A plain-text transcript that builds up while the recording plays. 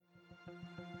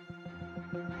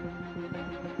Welcome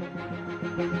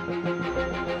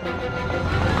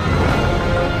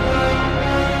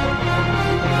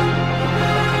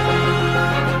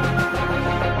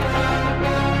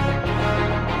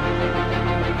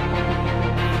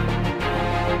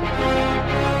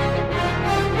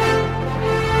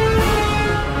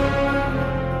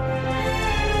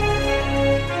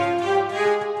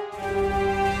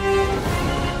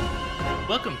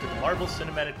to the Marvel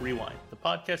Cinematic Rewind, the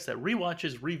podcast that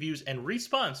rewatches, reviews, and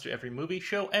responds to every movie,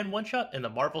 show, and one-shot in the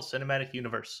Marvel Cinematic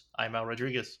Universe. I'm Al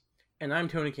Rodriguez. And I'm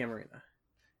Tony Camarena.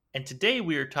 And today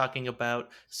we are talking about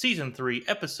Season 3,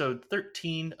 Episode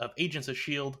 13 of Agents of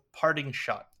S.H.I.E.L.D. Parting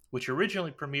Shot, which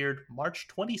originally premiered March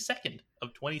 22nd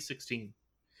of 2016.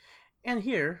 And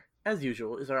here, as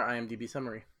usual, is our IMDb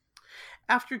summary.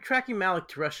 After tracking Malik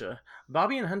to Russia,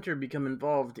 Bobby and Hunter become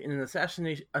involved in an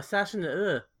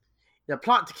a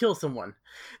plot to kill someone.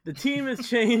 The team is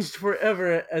changed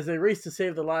forever as they race to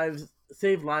save lives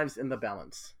in the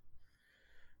balance.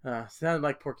 Sounded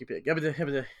like Porky Pig. Good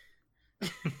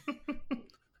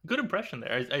impression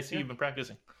there. I see you've been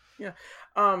practicing. Yeah.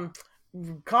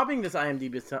 Copying this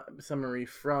IMDb summary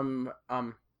from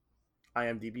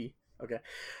IMDb. Okay.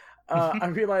 I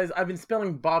realized I've been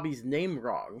spelling Bobby's name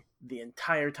wrong the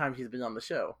entire time he's been on the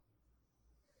show.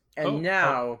 And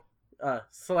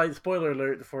slight spoiler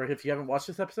alert for if you haven't watched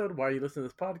this episode, why are you listening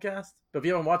to this podcast? But if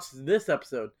you haven't watched this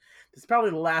episode, this is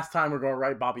probably the last time we're going to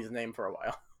write Bobby's name for a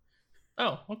while.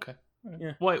 Oh, okay.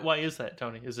 Yeah. Why is that,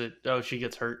 Tony? Is it, she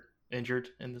gets injured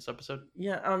in this episode?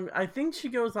 Yeah, I think she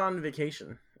goes on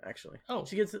vacation, actually. Oh.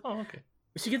 She gets okay.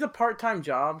 She gets a part-time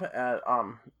job at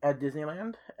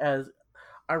Disneyland as,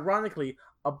 ironically,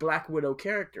 a Black Widow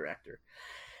character actor.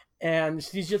 And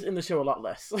she's just in the show a lot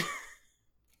less.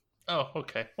 Oh,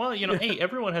 okay. Well, hey,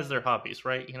 everyone has their hobbies,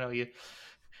 right?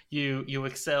 You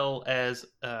excel as,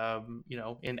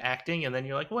 in acting, and then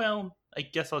you're like, well, I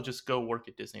guess I'll just go work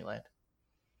at Disneyland.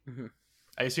 Mm-hmm.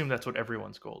 I assume that's what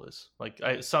everyone's goal is. Like,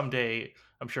 someday,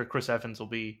 I'm sure Chris Evans will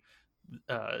be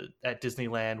at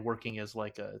Disneyland working as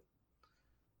like a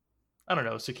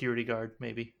security guard,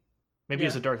 maybe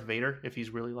as a Darth Vader if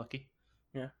he's really lucky.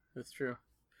 Yeah, that's true.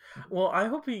 Well, I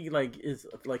hope he is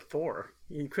like Thor.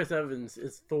 Chris Evans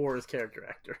is Thor's character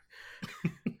actor.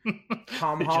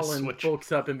 Tom Holland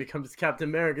bulks up and becomes Captain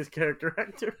America's character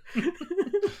actor.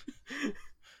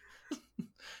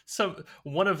 So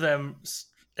one of them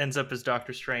ends up as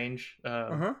Doctor Strange.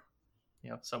 Someone.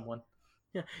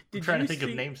 Yeah. I'm trying to think of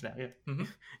names now. Yeah. Mm-hmm.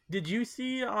 Did you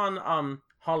see on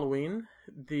Halloween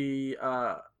the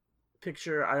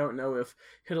picture? I don't know if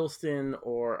Hiddleston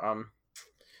or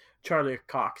Charlie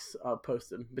Cox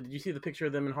posted, but did you see the picture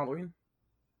of them in Halloween?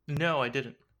 No, I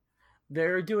didn't.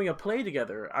 They're doing a play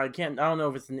together. I don't know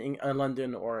if it's in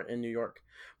London or in New York,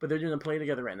 but they're doing a play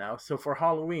together right now. So for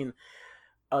Halloween,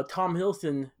 Tom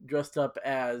Hiddleston dressed up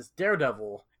as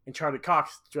Daredevil and Charlie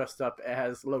Cox dressed up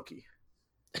as Loki.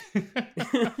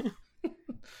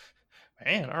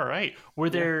 Man, all right. Were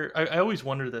there? I always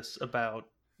wonder this about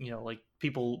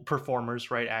people, performers,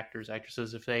 right? Actors,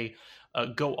 actresses, if they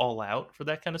go all out for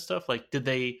that kind of stuff. Like, did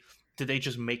they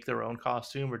just make their own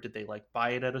costume, or did they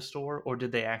buy it at a store, or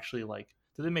did they actually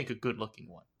did they make a good looking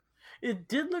one? It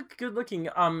did look good looking.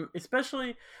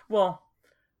 Especially, well,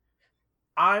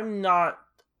 I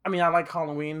like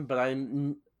Halloween, but I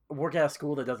work at a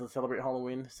school that doesn't celebrate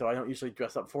Halloween, so I don't usually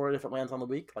dress up for it if it lands on the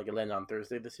week. Like, it landed on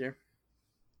Thursday this year.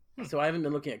 So I haven't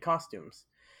been looking at costumes.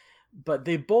 But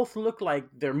they both look like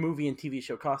their movie and TV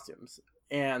show costumes.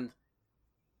 And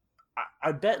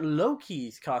I bet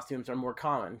Loki's costumes are more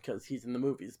common because he's in the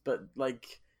movies. But,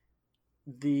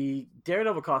 the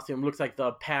Daredevil costume looks like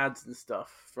the pads and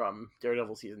stuff from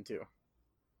Daredevil Season 2.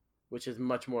 Which is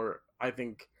much more, I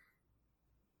think,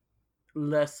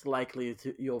 less likely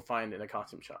you'll find in a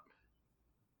costume shop.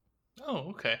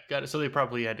 Oh, okay. Got it. So they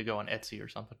probably had to go on Etsy or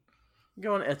something.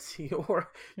 Go on Etsy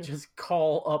or just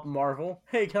call up Marvel.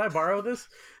 Hey, can I borrow this?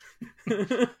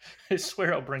 I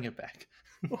swear I'll bring it back.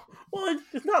 Well,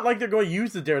 it's not like they're going to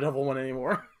use the Daredevil one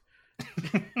anymore.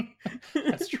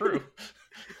 That's true.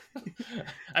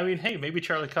 I mean, hey, maybe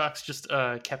Charlie Cox just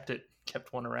kept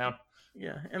one around.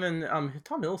 Yeah, and then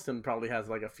Tom Hiddleston probably has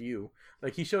a few.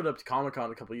 He showed up to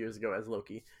Comic-Con a couple years ago as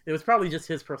Loki. It was probably just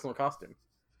his personal costume.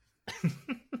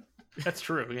 That's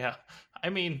true, yeah. I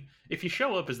mean, if you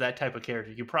show up as that type of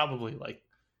character, you probably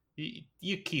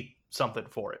you keep something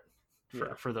for it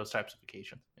for those types of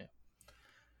occasions. Yeah.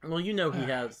 Well, he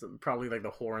has probably the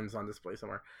horns on display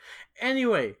somewhere.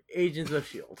 Anyway, Agents of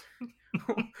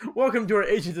S.H.I.E.L.D. Welcome to our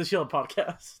Agents of S.H.I.E.L.D.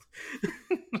 podcast.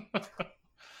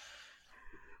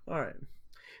 All right.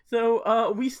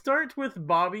 So we start with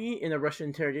Bobby in a Russian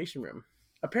interrogation room.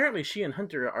 Apparently, she and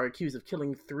Hunter are accused of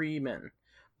killing 3 men.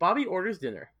 Bobby orders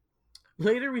dinner.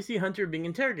 Later, we see Hunter being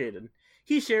interrogated.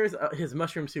 He shares his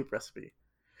mushroom soup recipe.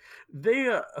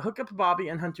 They hook up Bobby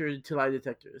and Hunter to lie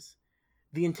detectors.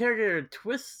 The interrogator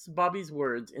twists Bobby's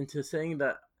words into saying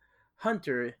that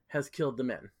Hunter has killed the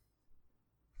men.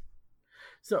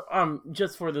 So,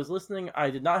 just for those listening,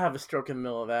 I did not have a stroke in the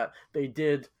middle of that.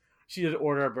 She did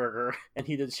order a burger, and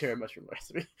he did share a mushroom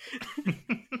recipe.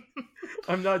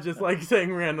 I'm not just like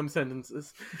saying random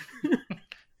sentences.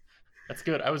 That's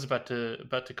good. I was about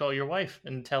to call your wife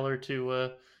and tell her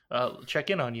to check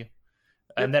in on you,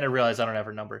 and then I realized I don't have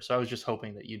her number, so I was just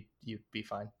hoping that you'd be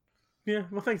fine. Yeah,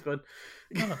 well, thanks, bud.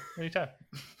 Oh, anytime.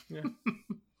 Yeah.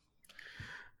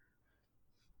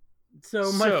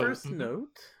 So my first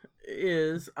note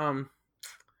is I'm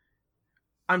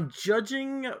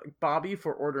judging Bobby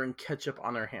for ordering ketchup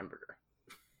on her hamburger.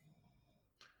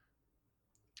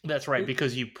 That's right,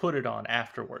 because you put it on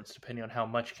afterwards, depending on how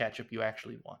much ketchup you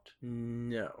actually want.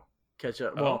 No.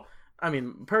 Ketchup. Oh. Well, I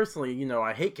mean, personally,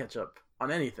 I hate ketchup on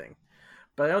anything.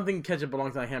 But I don't think ketchup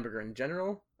belongs on a hamburger in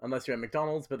general, unless you're at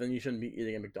McDonald's, but then you shouldn't be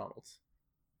eating at McDonald's.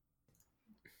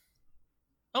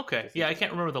 Okay. Yeah, I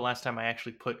can't remember the last time I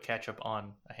actually put ketchup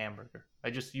on a hamburger.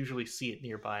 I just usually see it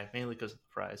nearby, mainly because of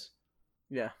the fries.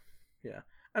 Yeah.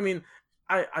 I mean,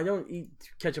 I don't eat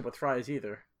ketchup with fries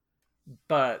either,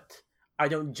 but I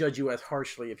don't judge you as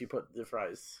harshly if you put the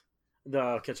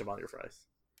ketchup on your fries.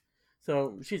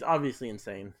 So she's obviously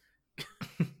insane.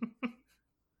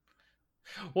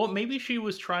 Well, maybe she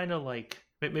was trying to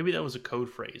maybe that was a code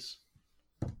phrase.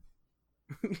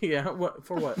 Yeah, what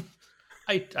for what?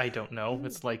 I don't know.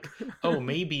 It's like, oh,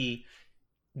 maybe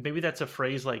that's a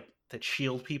phrase like that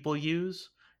S.H.I.E.L.D. people use,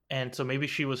 and so maybe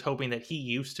she was hoping that he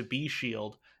used to be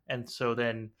S.H.I.E.L.D., and so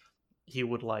then he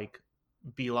would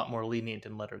be a lot more lenient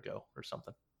and let her go or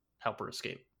something, help her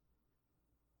escape.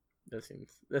 That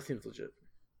seems legit.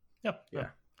 Yeah.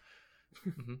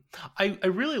 Mm-hmm. I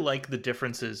really like the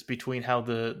differences between how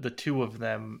the two of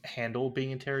them handle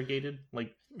being interrogated.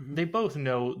 They both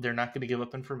know they're not going to give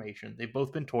up information. They've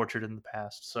both been tortured in the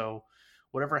past, so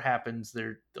whatever happens,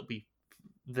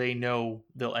 they know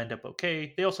they'll end up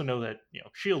okay. They also know that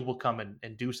S.H.I.E.L.D. will come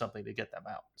and do something to get them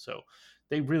out. So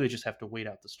they really just have to wait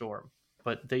out the storm.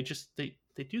 But they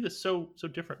do this so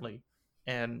differently,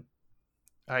 and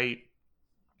I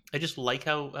just like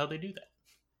how they do that.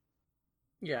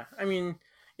 Yeah, I mean,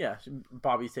 yeah,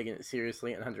 Bobby's taking it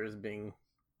seriously, and Hunter is being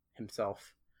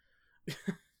himself.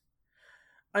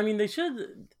 I mean,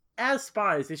 as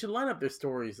spies, they should line up their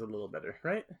stories a little better,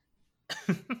 right?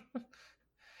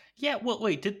 Yeah. Well,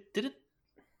 wait. Did it?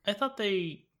 I thought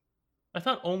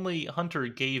only Hunter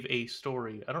gave a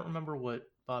story. I don't remember what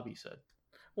Bobby said.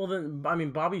 Well, then, I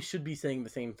mean, Bobby should be saying the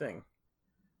same thing.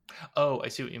 Oh, I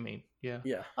see what you mean. Yeah.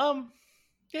 Yeah.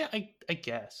 Yeah. I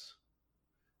guess.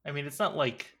 I mean, it's not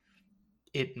like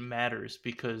it matters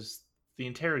because the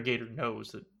interrogator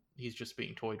knows that he's just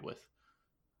being toyed with,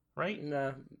 right?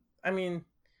 Nah, I mean,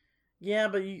 yeah,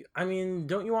 but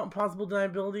don't you want plausible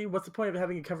deniability? What's the point of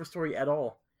having a cover story at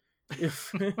all?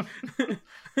 If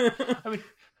I mean,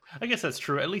 I guess that's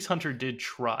true. At least Hunter did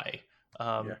try.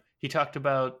 He talked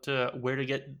about where to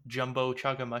get jumbo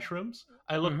chaga mushrooms.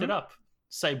 I looked it up.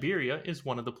 Siberia is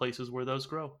one of the places where those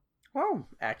grow. Oh,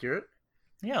 accurate.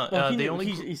 Yeah, well,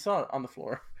 he saw it on the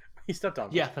floor. He stepped on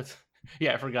it.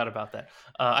 Yeah, I forgot about that.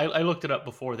 I looked it up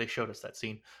before they showed us that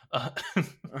scene.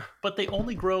 But they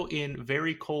only grow in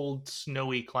very cold,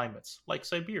 snowy climates, like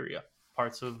Siberia,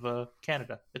 parts of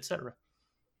Canada, etc.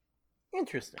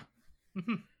 Interesting.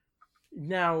 Mm-hmm.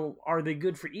 Now, are they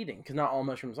good for eating? Because not all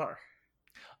mushrooms are.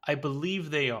 I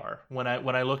believe they are. When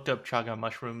I looked up chaga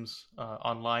mushrooms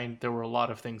online, there were a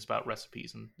lot of things about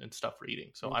recipes and stuff for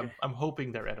eating. So okay. I'm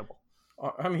hoping they're edible.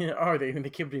 I mean, are they? I mean,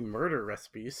 they keep doing murder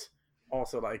recipes,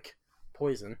 also like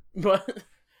poison. But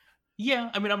yeah,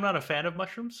 I mean, I'm not a fan of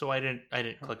mushrooms, so I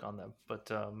didn't click on them. But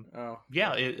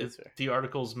the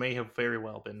articles may have very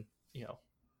well been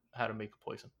how to make a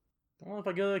poison. Well, if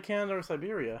I go to Canada or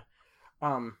Siberia,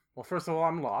 well, first of all,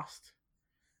 I'm lost.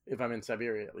 If I'm in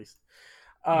Siberia, at least.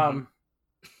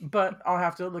 But I'll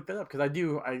have to look that up because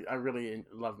I really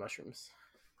love mushrooms.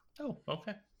 Oh,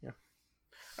 okay. Yeah.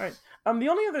 All right. The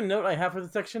only other note I have for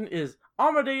this section is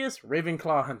Amadeus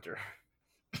Ravenclaw Hunter.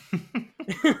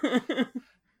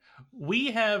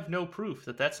 We have no proof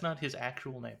that that's not his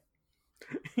actual name.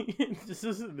 This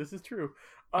is true.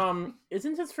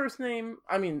 Isn't his first name?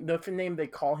 I mean, the name they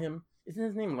call him. Isn't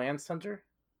his name Lance Hunter?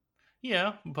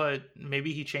 Yeah, but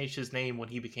maybe he changed his name when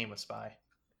he became a spy.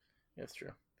 That's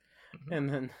true. Mm-hmm. And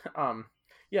then,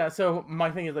 Yeah, so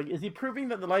my thing is like, is he proving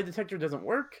that the lie detector doesn't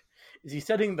work? Is he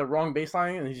setting the wrong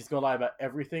baseline and he's just gonna lie about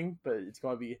everything, but it's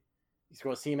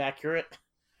gonna seem accurate?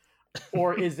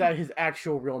 Or is that his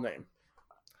actual real name?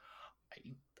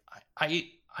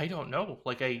 I don't know.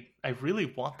 Like I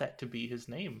really want that to be his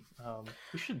name.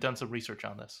 We should have done some research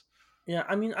on this. Yeah,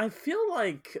 I mean, I feel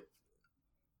like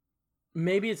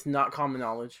maybe it's not common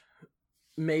knowledge.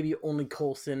 Maybe only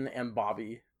Coulson and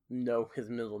Bobby know his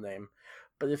middle name.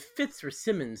 But if Fitz or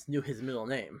Simmons knew his middle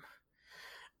name,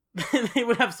 they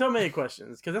would have so many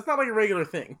questions because that's not like a regular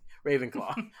thing,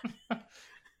 Ravenclaw.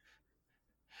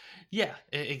 Yeah,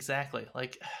 exactly.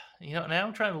 Like, now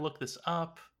I'm trying to look this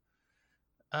up.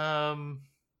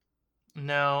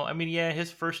 No, I mean, yeah,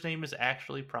 his first name is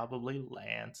actually probably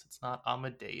Lance. It's not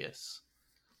Amadeus.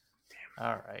 Damn.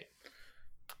 All right.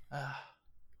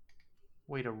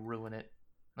 Way to ruin it.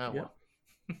 Oh, Yep. well.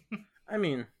 I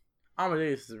mean,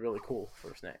 Amadeus is a really cool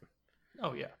first name.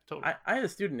 Oh, yeah, totally. I had a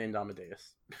student named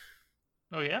Amadeus.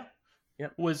 Oh, yeah?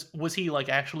 Yep. Was he, like,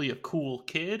 actually a cool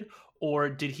kid? Or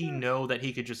did he know that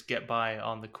he could just get by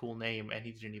on the cool name and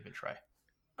he didn't even try?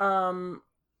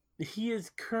 He is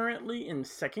currently in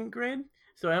second grade,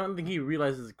 so I don't think he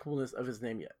realizes the coolness of his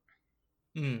name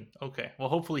yet. Okay. Well,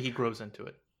 hopefully he grows into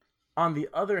it. On the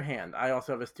other hand, I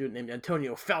also have a student named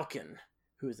Antonio Falcon,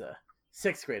 who's a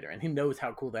sixth grader, and he knows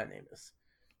how cool that name is.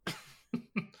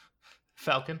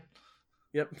 Falcon?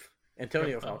 Yep.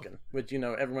 Antonio Falcon, which,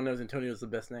 everyone knows Antonio is the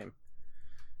best name.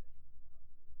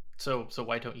 So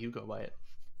why don't you go by it?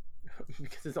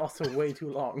 Because it's also way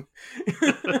too long.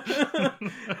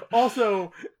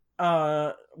 Also,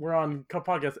 we're on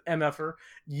podcast MFer.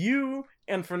 You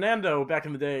and Fernando back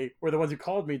in the day were the ones who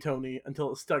called me Tony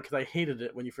until it stuck because I hated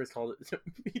it when you first called it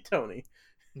me Tony.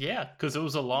 Yeah, because it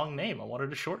was a long name. I wanted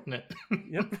to shorten it.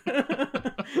 Yep.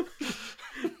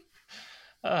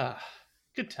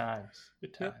 Good times.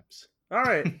 Good times. Yep. All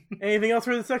right. Anything else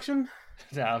for this section?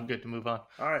 No, I'm good to move on.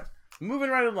 All right. Moving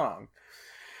right along.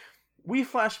 We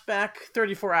flash back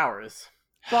 34 hours.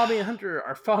 Bobby and Hunter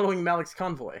are following Malik's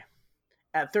convoy.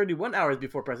 At 31 hours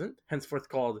before present, henceforth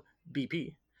called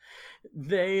BP,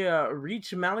 they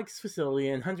reach Malik's facility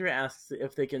and Hunter asks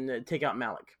if they can take out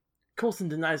Malik. Coulson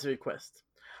denies the request.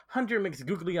 Hunter makes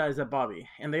googly eyes at Bobby,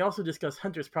 and they also discuss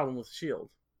Hunter's problem with S.H.I.E.L.D.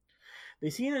 They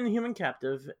see an Inhuman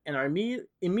captive and are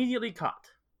immediately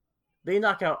caught. They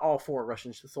knock out all 4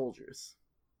 Russian soldiers.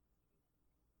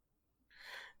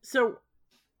 So,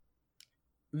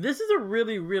 this is a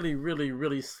really, really, really,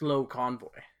 really slow convoy.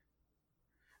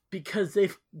 Because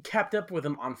they've kept up with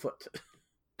him on foot.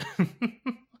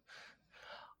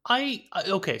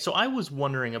 Okay, so I was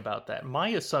wondering about that. My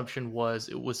assumption was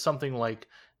it was something like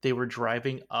they were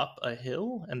driving up a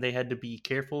hill and they had to be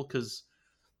careful because,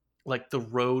 like, the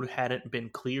road hadn't been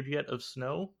cleared yet of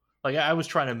snow. Like, I was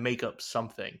trying to make up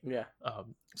something. Yeah.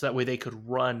 So that way they could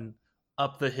run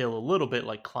up the hill a little bit,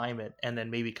 like climb it, and then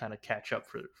maybe kind of catch up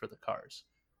for the cars.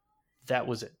 That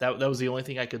was it. That was the only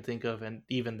thing I could think of, and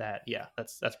even that, yeah,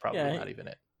 that's probably not even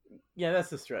it. Yeah, that's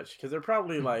the stretch because they're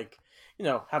probably like,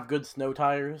 have good snow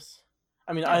tires.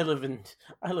 I mean, yeah. I live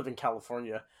in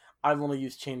California. I've only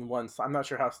used chain once. I'm not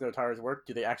sure how snow tires work.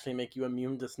 Do they actually make you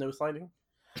immune to snow sliding?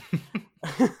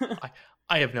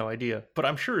 I have no idea, but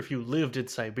I'm sure if you lived in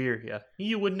Siberia,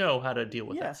 you would know how to deal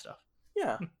with that stuff.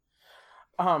 Yeah.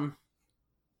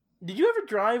 Did you ever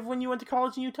drive when you went to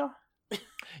college in Utah?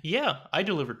 Yeah, I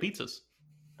delivered pizzas.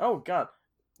 Oh, God.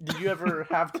 Did you ever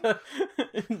have to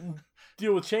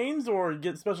deal with chains or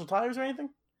get special tires or anything?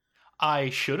 I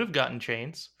should have gotten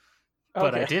chains,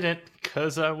 but I didn't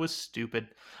because I was stupid.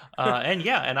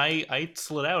 And I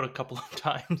slid out a couple of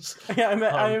times. Yeah,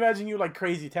 I imagine you like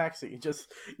Crazy Taxi,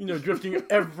 just, drifting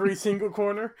every single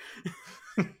corner.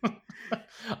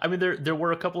 I mean, there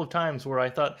were a couple of times where I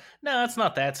thought, no, it's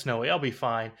not that snowy. I'll be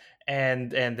fine.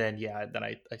 And then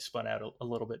I spun out a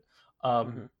little bit.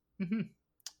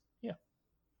 Yeah.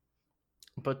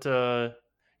 But,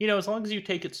 as long as you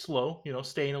take it slow,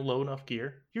 stay in a low enough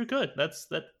gear, you're good. That's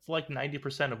like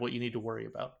 90% of what you need to worry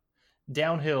about.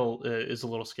 Downhill is a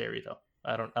little scary though.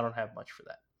 I don't have much for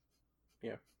that.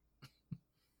 Yeah.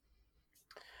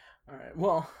 All right.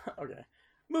 Well, okay.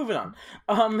 Moving on.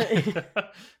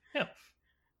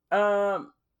 Yeah.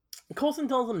 Coulson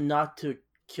tells him not to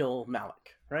kill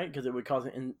Malik, right? Because it would cause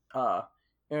an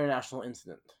international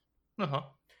incident. Uh-huh.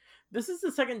 This is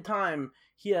the second time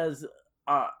he has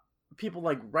people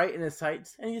like right in his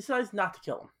sights, and he decides not to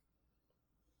kill him.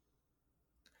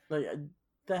 Like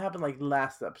that happened like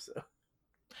last episode.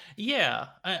 Yeah,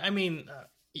 I mean,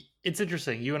 it's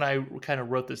interesting. You and I kind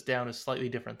of wrote this down as slightly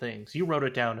different things. You wrote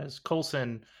it down as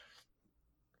Coulson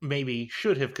maybe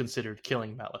should have considered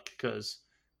killing Malik because,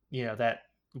 that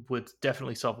would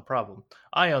definitely solve a problem.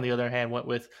 I, on the other hand, went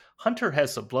with Hunter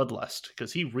has some bloodlust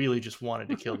because he really just wanted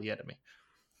to kill the enemy.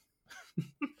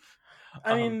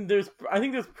 I mean, I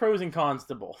think there's pros and cons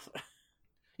to both.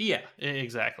 Yeah,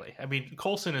 exactly. I mean,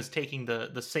 Coulson is taking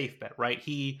the safe bet, right?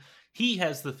 He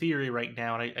has the theory right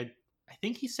now, and I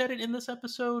think he said it in this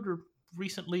episode or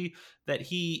recently that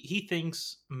he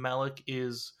thinks Malik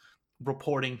is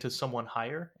reporting to someone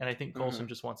higher, and I think Coulson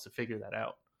just wants to figure that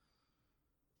out.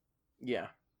 Yeah.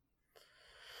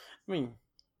 I mean,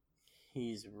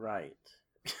 he's right.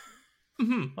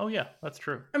 Oh yeah, that's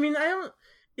true. I mean,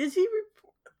 is he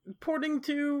reporting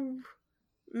to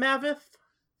Maveth?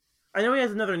 I know he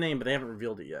has another name, but they haven't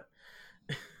revealed it yet.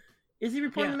 Is he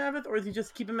reporting to Maveth, or is he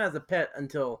just keep him as a pet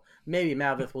until maybe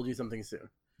Maveth will do something soon?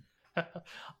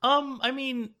 I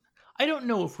mean, I don't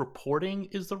know if reporting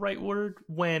is the right word.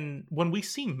 When we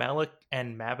see Malik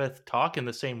and Maveth talk in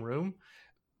the same room,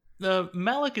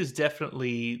 Malik is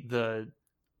definitely the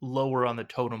lower on the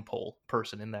totem pole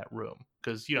person in that room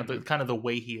because the kind of the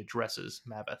way he addresses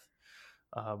Maveth.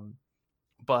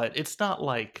 But it's not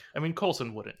like, I mean,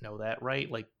 Coulson wouldn't know that, right?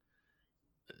 Like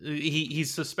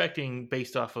he's suspecting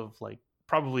based off of like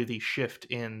probably the shift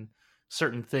in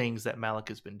certain things that Malik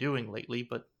has been doing lately,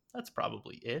 but that's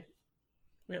probably it.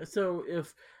 Yeah, so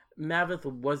if Maveth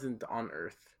wasn't on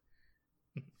Earth,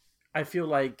 I feel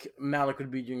like Malik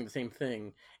would be doing the same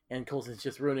thing, and Coulson's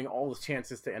just ruining all his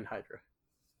chances to end Hydra.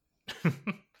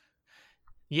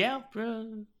 Yeah,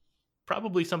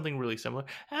 probably something really similar.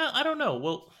 I don't know.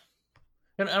 Well,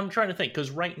 and I'm trying to think,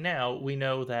 because right now we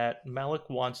know that Malik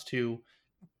wants to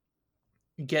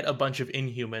get a bunch of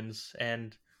Inhumans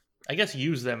and I guess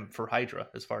use them for Hydra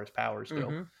as far as powers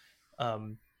go.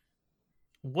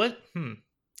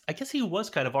 I guess he was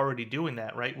kind of already doing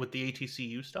that, right? With the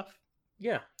ATCU stuff?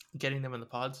 Yeah. Getting them in the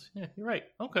pods? Yeah, you're right.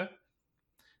 Okay.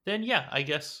 Then yeah, I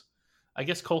guess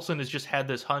Coulson has just had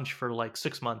this hunch for like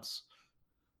 6 months.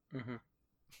 Damn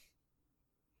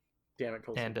it,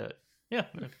 Coulson. And yeah,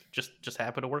 just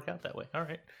happened to work out that way. All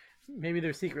right. Maybe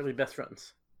they're secretly best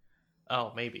friends.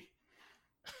 Oh, maybe.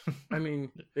 I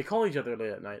mean, they call each other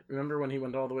late at night. Remember when he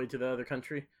went all the way to the other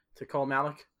country to call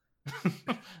Malik?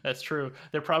 That's true.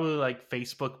 They're probably like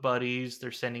Facebook buddies.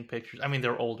 They're sending pictures. I mean,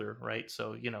 they're older, right?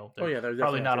 So they're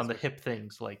probably not on the hip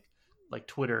things like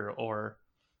Twitter or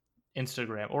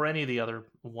Instagram or any of the other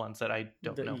ones that I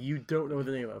don't know. You don't know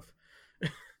the name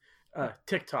of.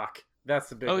 TikTok. That's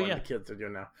the big one the kids are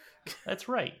doing now. That's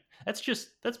right.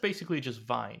 That's basically just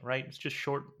Vine, right? It's just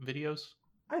short videos.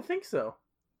 I think so.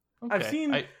 Okay. I've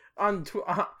seen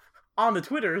on the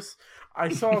Twitters, I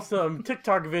saw some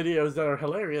TikTok videos that are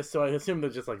hilarious, so I assume they're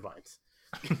just like Vines.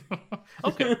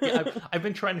 Okay. Yeah, I've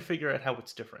been trying to figure out how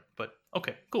it's different, but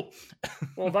okay, cool.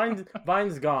 Well,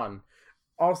 Vine's gone.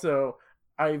 Also,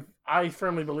 I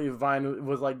firmly believe Vine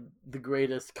was like the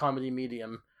greatest comedy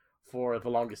medium for the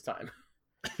longest time.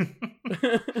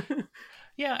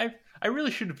 Yeah, I really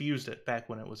should have used it back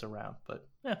when it was around, but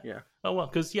yeah. Oh well,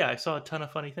 because I saw a ton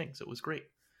of funny things. It was great.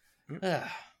 All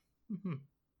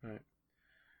right.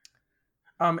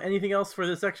 Anything else for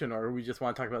this section, or we just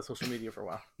want to talk about social media for a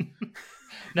while?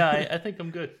 No, I think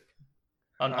I'm good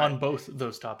on both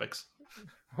those topics.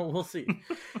 Well, we'll see.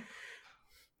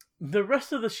 The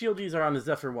rest of the Shieldies are on the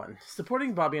Zephyr 1,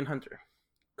 supporting Bobby and Hunter.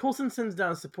 Coulson sends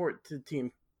down a support to the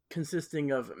team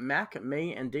consisting of Mac,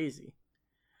 May, and Daisy.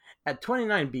 At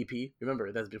 29 BP,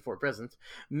 remember that's before present,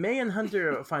 May and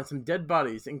Hunter find some dead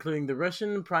bodies, including the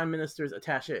Russian Prime Minister's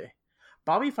attaché.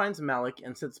 Bobby finds Malik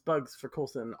and sets bugs for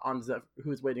Coulson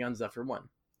who is waiting on Zephyr 1.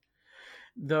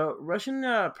 The Russian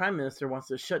Prime Minister wants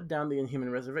to shut down the Inhuman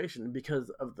Reservation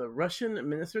because of the Russian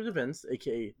Minister of Defense,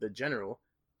 aka the General,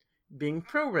 being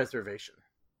pro-reservation.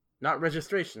 Not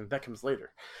registration, that comes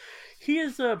later. He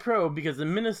is pro because the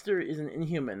Minister is an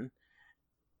Inhuman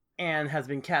and has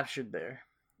been captured there.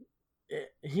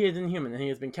 He is Inhuman and he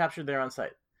has been captured there on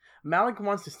site. Malik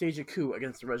wants to stage a coup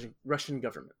against the Russian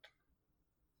government.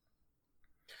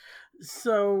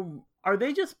 So, are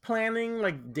they just planning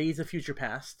like Days of Future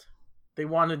Past? They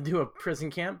want to do a prison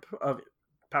camp of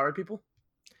powered people?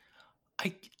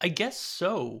 I guess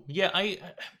so. Yeah,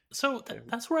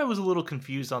 that's where I was a little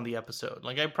confused on the episode.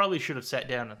 Like I probably should have sat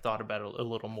down and thought about it a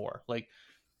little more. Like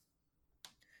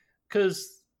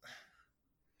cuz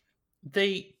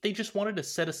they just wanted to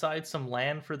set aside some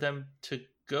land for them to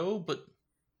go, but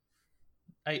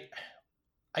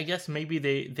I guess maybe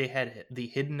they had the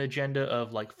hidden agenda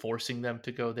of like forcing them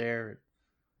to go there.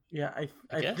 Yeah,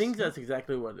 I think that's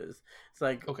exactly what it is. It's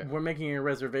like we're making a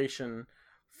reservation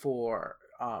for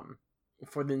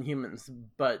the Inhumans,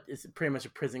 but it's pretty much a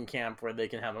prison camp where they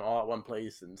can have them all at one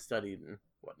place and studied and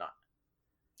whatnot.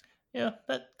 Yeah,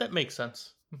 that makes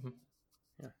sense. Hmm.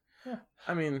 Yeah. Yeah.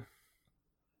 I mean,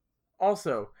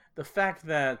 also the fact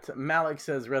that Malik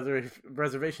says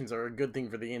reservations are a good thing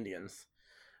for the Indians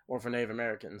or for Native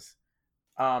Americans,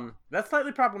 that's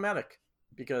slightly problematic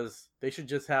because they should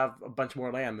just have a bunch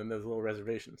more land than those little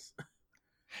reservations.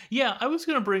 Yeah, I was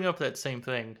going to bring up that same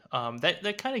thing.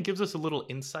 That kind of gives us a little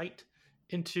insight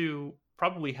into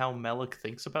probably how Melik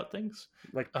thinks about things.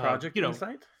 Like Project You know,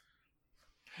 Insight.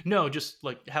 no, just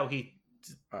like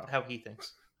Oh, how he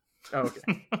thinks. oh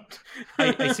okay.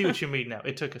 I see what you mean now.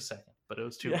 It took a second, but it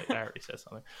was too late. I Yeah. already said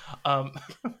something. Um,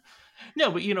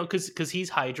 no, but because he's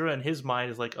Hydra and his mind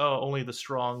is like, oh, only the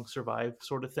strong survive,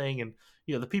 sort of thing, and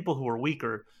the people who are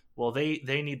weaker, well, they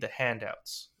need the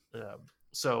handouts.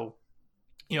 So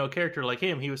a character like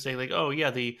him, he was saying like, oh yeah,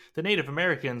 the Native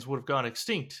Americans would have gone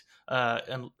extinct,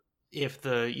 and if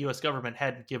the U.S. government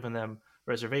hadn't given them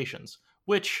reservations,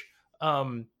 which I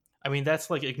mean that's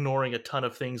like ignoring a ton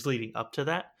of things leading up to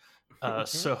that.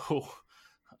 So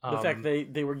The fact um,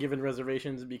 they were given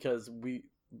reservations because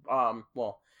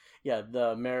well, yeah, the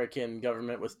American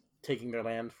government was taking their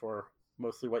land for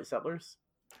mostly white settlers.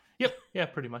 yep, yeah,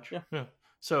 pretty much. Yeah. Yeah.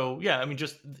 So yeah, I mean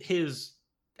just his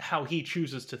how he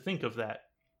chooses to think of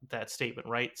that statement,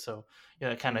 right? So yeah,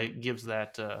 it kind Mhm. of gives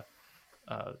that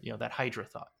that Hydra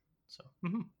thought. So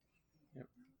Yep.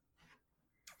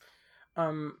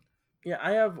 Um, yeah,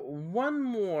 I have one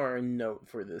more note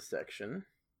for this section.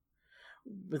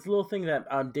 This little thing that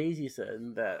Daisy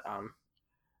said that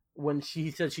when she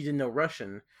said she didn't know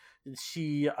Russian,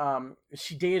 she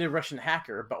dated a Russian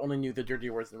hacker but only knew the dirty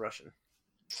words in Russian.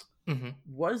 mhm.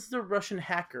 Was the Russian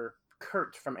hacker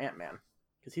Kurt from Ant-Man?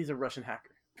 Because he's a Russian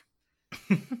hacker.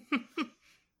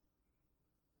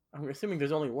 I'm assuming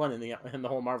there's only one in the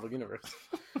whole Marvel universe.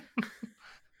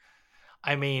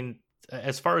 I mean,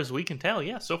 as far as we can tell,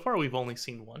 yeah. So far, we've only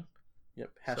seen one. Yep.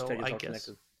 So Hashtag is I all guess,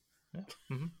 connected.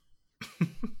 yeah.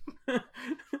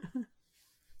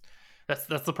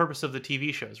 That's the purpose of the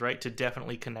TV shows, right? To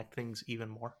definitely connect things even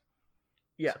more.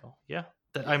 Yeah. So yeah,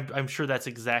 I'm sure that's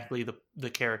exactly the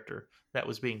character that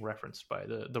was being referenced by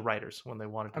the writers when they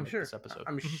wanted to I'm make sure. this episode.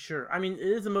 I'm Mhm. sure. I mean, it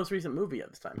is the most recent movie at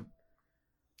this time.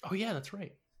 Oh yeah, that's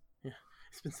right. Yeah.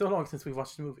 It's been so long since we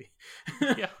watched the movie.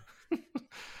 Yeah.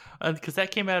 Because that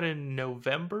came out in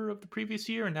November of the previous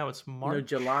year, and now it's March. No,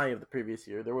 July of the previous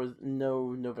year. There was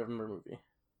no November movie.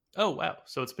 Oh wow!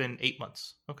 So it's been 8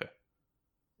 months. Okay.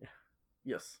 Yeah.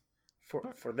 Yes.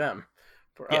 For them.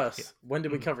 For Yeah. us. Yeah. When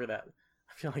did we Mhm. cover that?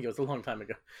 I feel like it was a long time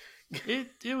ago.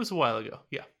 It was a while ago.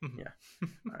 Yeah. Mhm. Yeah.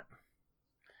 All right.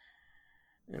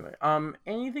 Anyway,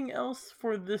 anything else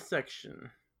for this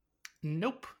section?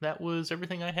 Nope. That was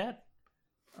everything I had.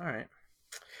 All right.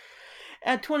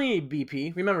 At 28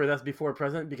 BP, remember that's before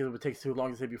present because it would take too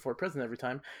long to say before present every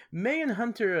time. May and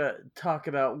Hunter talk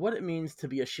about what it means to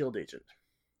be a shield agent.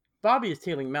 Bobby is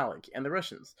tailing Malik and the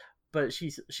Russians, but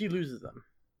she loses them.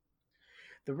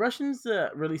 The Russians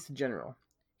release the general.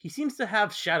 He seems to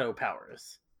have shadow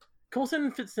powers. Coulson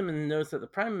and Fitzsimmons knows that the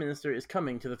Prime Minister is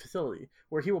coming to the facility,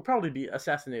 where he will probably be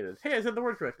assassinated. Hey, I said the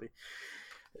word correctly.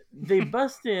 They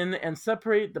bust in and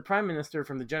separate the Prime Minister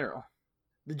from the General.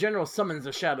 The General summons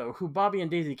the Shadow, who Bobby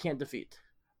and Daisy can't defeat.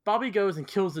 Bobby goes and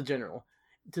kills the General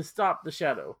to stop the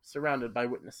Shadow, surrounded by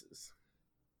witnesses.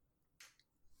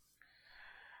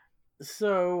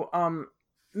 So,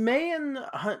 May and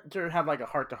Hunter have like a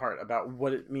heart-to-heart about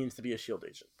what it means to be a shield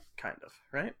agent, kind of,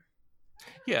 right?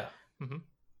 Yeah.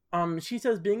 Mm-hmm. She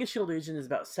says being a shield agent is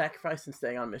about sacrifice and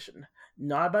staying on mission,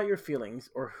 not about your feelings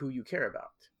or who you care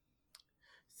about.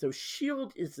 So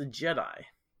Shield is the Jedi,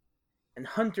 and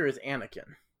Hunter is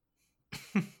Anakin.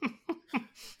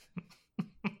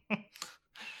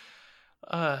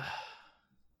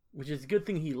 Which is a good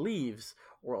thing he leaves,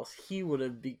 or else he would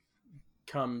have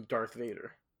become Darth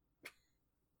Vader.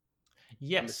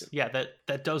 Yes, yeah,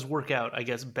 that does work out, I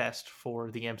guess, best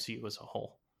for the MCU as a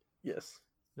whole. Yes.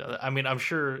 I mean, I'm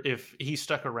sure if he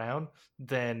stuck around,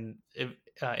 then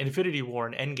Infinity War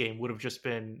and Endgame would have just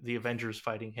been the Avengers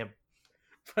fighting him.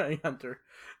 Fighting Hunter.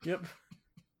 Yep.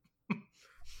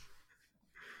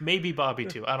 Maybe Bobby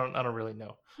too. I don't really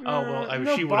know. Oh well,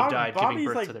 no, she would have died Bobby's giving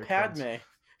birth like to their Padme. twins.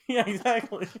 Yeah,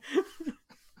 exactly. She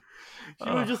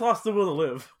would have just lost the will to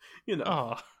live. You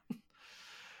know.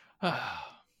 Oh.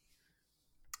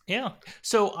 Yeah.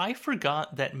 So I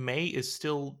forgot that May is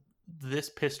still this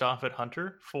pissed off at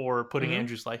Hunter for putting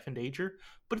Andrew's life in danger,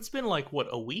 but it's been like what,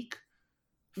 a week?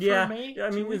 Yeah, May? I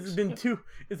mean, 2 it's weeks? been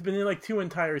It's been like 2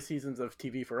 entire seasons of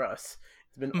TV for us.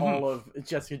 It's been all of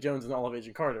Jessica Jones and all of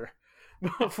Agent Carter.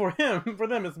 But for them,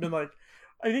 it's been like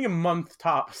I think a month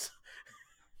tops.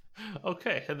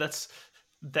 Okay, that's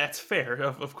That's fair.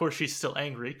 Of course, she's still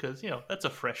angry because that's a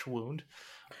fresh wound.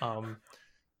 Um,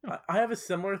 I have a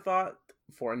similar thought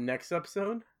for next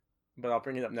episode, but I'll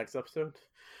bring it up next episode.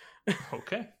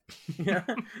 okay. Yeah,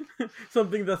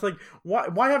 something that's like,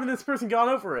 why haven't this person got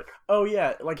over it? Oh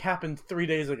yeah, it like happened 3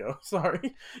 days ago.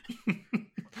 Sorry.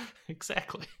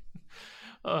 Exactly.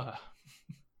 Uh,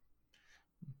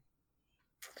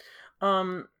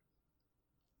 Um.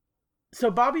 So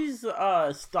Bobby's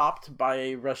stopped by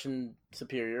a Russian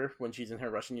superior when she's in her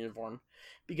Russian uniform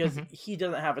because mhm. he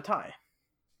doesn't have a tie.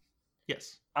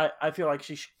 Yes. I feel like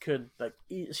could like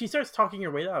she starts talking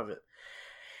her way out of it,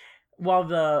 while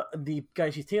the guy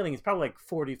she's tailing is probably like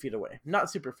 40 feet away, not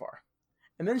super far,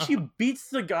 and then she Uh-huh. beats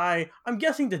the guy, I'm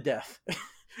guessing to death,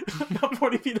 about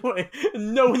 40 feet away,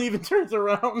 and no one even turns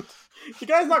around. The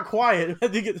guy's not quiet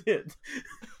as he gets hit.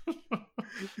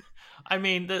 I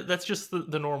mean, that's just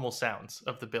the normal sounds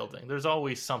of the building. There's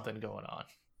always something going on.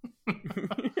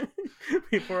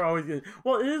 People are always getting.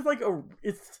 Well, it is like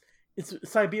it's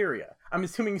Siberia. I'm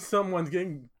assuming someone's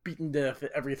getting beaten to death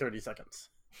every 30 seconds.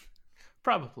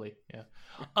 Probably, yeah.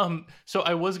 So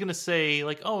I was gonna say,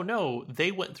 like, oh no,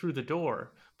 they went through the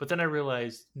door, but then I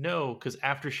realized no, because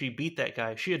after she beat that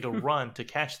guy, she had to run to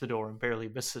catch the door and barely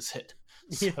misses it.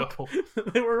 So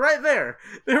Yep. They were right there.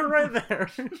 They were right there.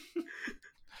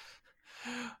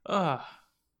 uh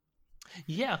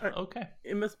yeah, okay.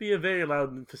 It must be a very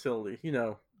loud facility.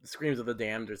 The screams of the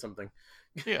damned or something.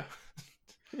 Yeah.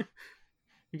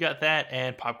 You got that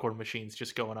and popcorn machines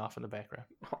just going off in the background.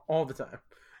 All the time.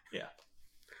 Yeah.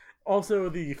 Also,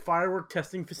 the firework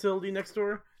testing facility next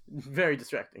door, very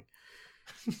distracting.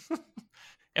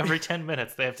 Every 10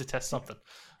 minutes they have to test something.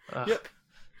 Yep.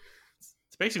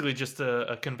 It's basically just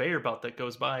a conveyor belt that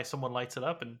goes by. Someone lights it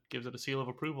up and gives it a seal of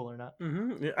approval or not.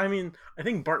 Mm-hmm. I mean, I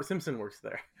think Bart Simpson works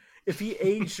there. If he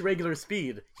aged regular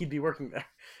speed, he'd be working there.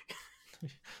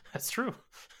 That's true.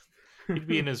 He'd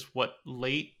be in his,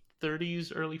 late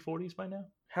 30s, early 40s by now?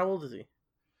 How old is he?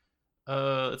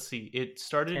 Let's see. It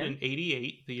started 10? in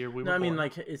 88, the year we were No, I born. mean,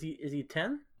 like, is he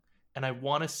 10? And I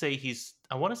want to say he's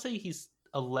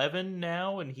 11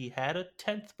 now, and he had a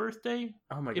 10th birthday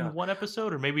Oh my in god. one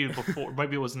episode, or maybe before.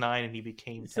 Maybe it was 9 and he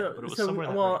became 10, but it was somewhere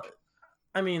in that range.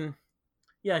 I mean,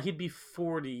 yeah, he'd be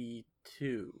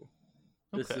 42.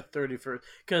 This is Okay. the 31st,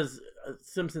 because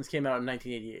Simpsons came out in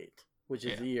 1988, which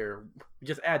is Yeah. the year.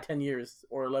 Just add 10 years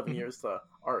or 11 years to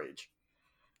our age.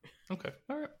 Okay.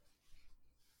 All right.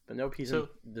 But nope, he's So-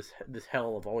 in this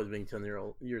hell of always being 10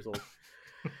 years old.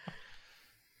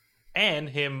 And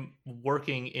him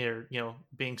working in,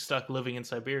 being stuck living in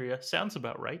Siberia sounds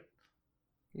about right.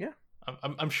 Yeah.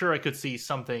 I'm sure I could see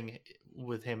something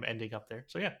with him ending up there.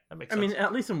 So yeah, that makes I sense. mean,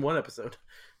 at least in one episode.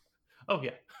 Oh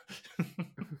yeah.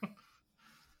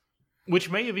 Which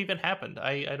may have even happened.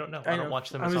 I don't know. I don't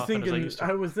watch them as often as I used to.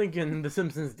 I was thinking The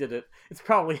Simpsons did it. It's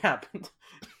probably happened.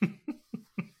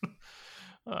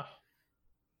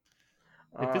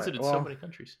 They visited so many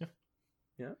countries.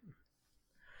 Yeah.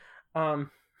 Yeah.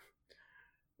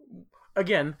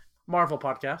 Again, Marvel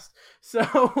podcast.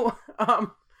 So,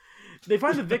 they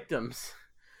find the victims.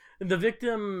 The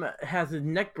victim has his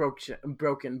neck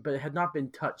broken, but it had not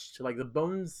been touched. Like the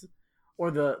bones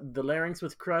or the larynx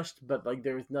was crushed, but like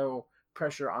there was no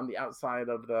pressure on the outside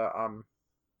of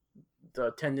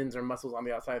the tendons or muscles on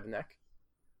the outside of the neck.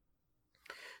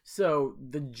 So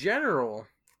the general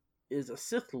is a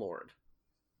Sith Lord,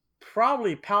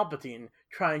 probably Palpatine,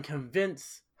 trying to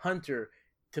convince Hunter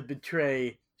to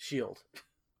betray S.H.I.E.L.D.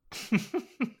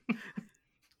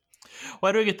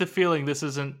 Why do I get the feeling this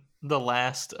isn't the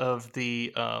last of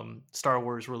the Star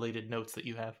Wars related notes that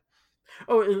you have?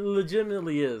 Oh, it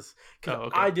legitimately is. Because Oh,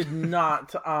 okay. I did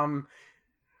not.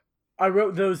 I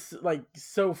wrote those like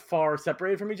so far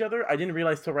separated from each other. I didn't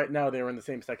realize till right now they were in the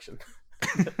same section.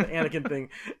 The Anakin thing.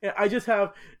 I just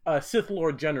have a Sith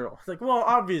Lord General. It's like, well,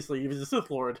 obviously, if he's a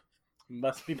Sith Lord,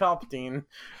 must be Palpatine.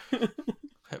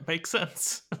 That makes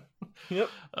sense. Yep.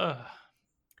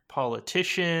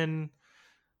 Politician.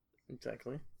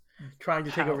 Exactly. Trying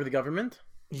to take over the government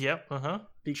Yep.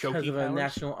 because Choky of a powers.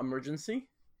 national emergency.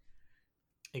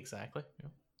 Exactly. Yeah.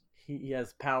 He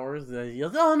has powers. He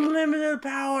has unlimited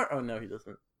power. Oh no, he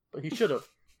doesn't. But he should have.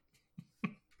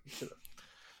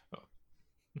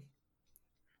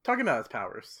 Talking about his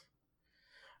powers.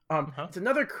 It's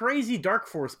another crazy Dark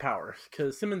Force power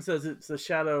because Simmons says it's a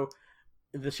shadow.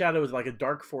 The shadow is like a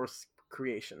Dark Force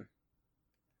creation.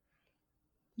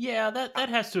 Yeah, that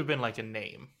has to have been like a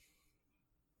name.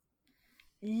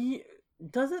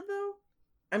 Does it though?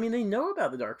 I mean, they know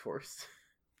about the Dark Force.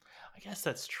 I guess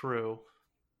that's true.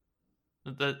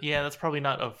 That's probably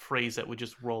not a phrase that would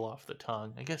just roll off the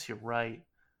tongue. I guess you're right.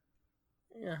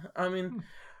 Yeah, I mean,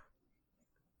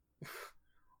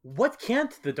 what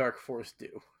can't the Dark Force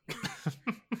do?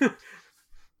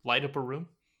 Light up a room.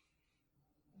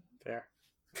 Fair.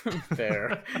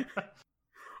 Fair.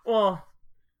 Well,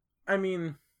 I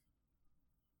mean,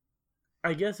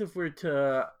 I guess if we're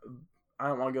to, I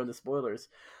don't want to go into spoilers,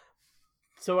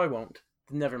 so I won't.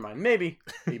 Never mind. Maybe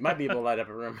he might be able to light up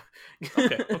a room.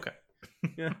 Okay. Okay.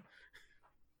 Yeah.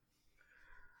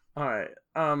 All right.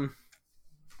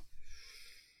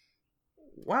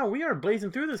 Wow, we are blazing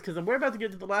through this because we're about to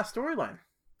get to the last storyline.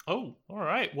 Oh, all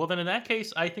right. Well, then in that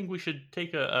case, I think we should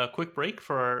take a quick break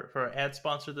for our ad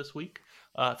sponsor this week.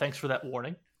 Thanks for that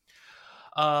warning.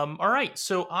 All right,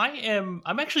 so I'm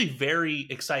actually very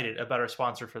excited about our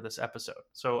sponsor for this episode.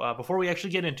 So before we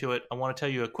actually get into it, I want to tell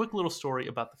you a quick little story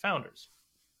about the founders.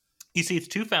 You see, it's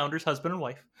two founders, husband and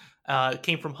wife,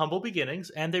 came from humble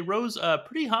beginnings, and they rose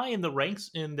pretty high in the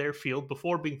ranks in their field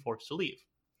before being forced to leave.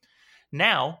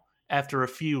 Now, after a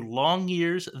few long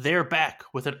years, they're back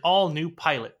with an all-new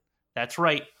pilot. That's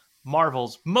right,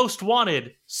 Marvel's Most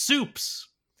Wanted, Soups.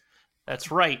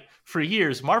 That's right. For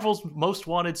years, Marvel's Most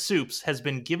Wanted Soups has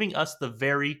been giving us the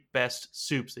very best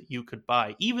soups that you could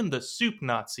buy. Even the soup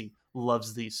Nazi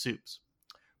loves these soups.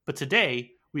 But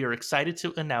today, we are excited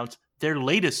to announce their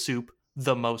latest soup,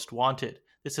 the Most Wanted.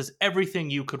 This has everything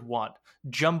you could want: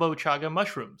 jumbo chaga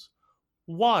mushrooms,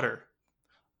 water,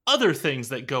 other things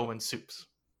that go in soups.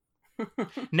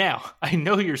 Now, I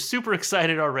know you're super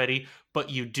excited already, but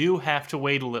you do have to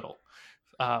wait a little.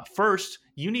 First,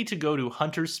 you need to go to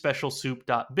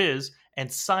hunterspecialsoup.biz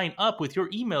and sign up with your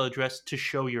email address to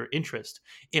show your interest.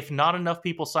 If not enough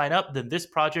people sign up, then this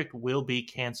project will be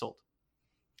canceled.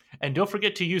 And don't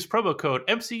forget to use promo code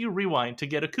MCU Rewind to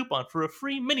get a coupon for a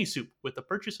free mini soup with the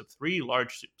purchase of 3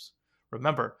 large soups.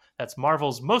 Remember, that's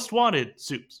Marvel's Most Wanted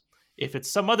soups. If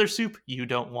it's some other soup, you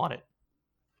don't want it.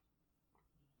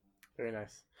 Very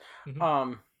nice.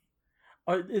 Mm-hmm.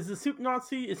 Is the soup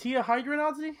Nazi? Is he a Hydra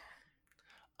Nazi?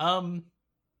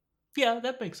 Yeah,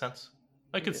 that makes sense.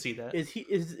 I could see that.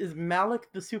 Is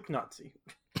Malik the soup Nazi?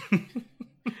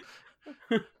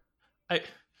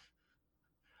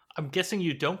 I'm guessing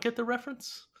you don't get the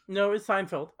reference? No, it's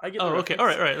Seinfeld. I get. Oh, the okay, all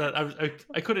right.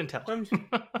 I couldn't tell.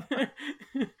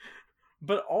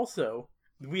 But also,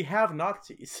 we have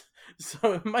Nazis,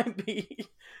 so it might be.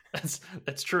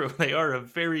 That's true. They are a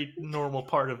very normal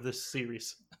part of this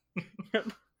series.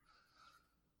 Yep.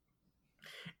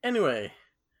 Anyway,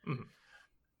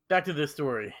 back to this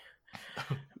story.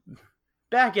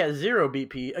 Back at 0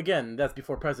 BP, again, that's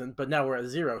before present, but now we're at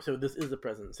 0, so this is the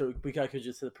present. So we could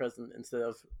just say the present instead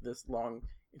of this long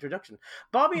introduction.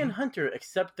 Bobby and Hunter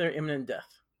accept their imminent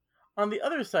death. On the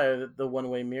other side of the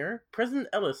one-way mirror, President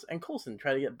Ellis and Coulson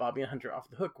try to get Bobby and Hunter off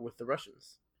the hook with the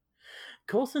Russians.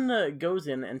 Coulson goes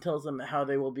in and tells them how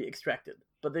they will be extracted,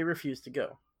 but they refuse to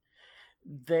go.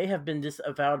 They have been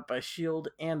disavowed by S.H.I.E.L.D.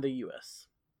 and the U.S.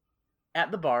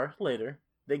 At the bar, later,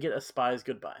 they get a spy's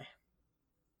goodbye.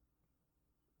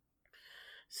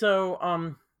 So,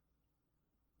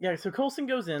 so Coulson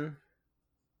goes in.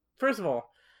 First of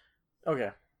all,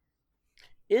 okay.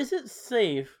 Is it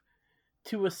safe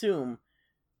to assume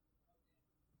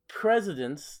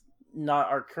presidents, not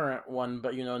our current one,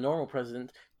 but, normal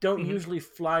president, don't usually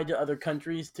fly to other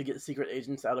countries to get secret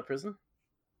agents out of prison?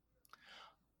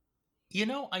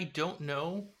 I don't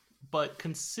know, but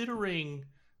considering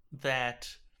that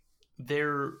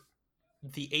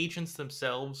the agents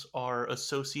themselves are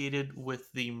associated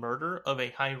with the murder of a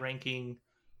high-ranking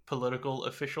political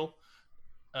official,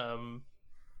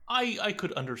 I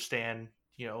could understand,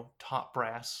 top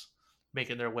brass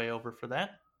making their way over for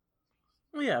that.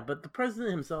 Well, yeah, but the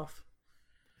president himself,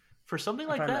 for something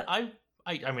like that, I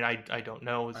mean, I don't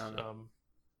know,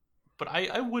 but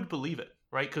I would believe it,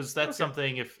 right? Because that's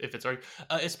something if it's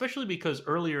especially because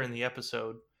earlier in the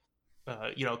episode,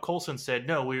 Coulson said,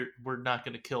 no, we're not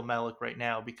going to kill Malik right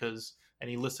now and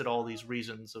he listed all these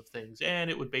reasons of things, and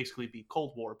it would basically be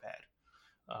Cold War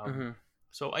bad.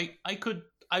 So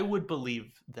I would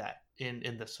believe that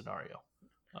in this scenario.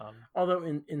 Although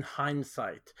in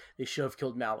hindsight, they should have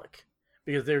killed Malik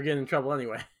because they were getting in trouble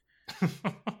anyway.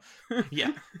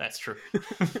 Yeah, that's true.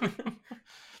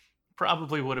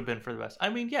 Probably would have been for the best. I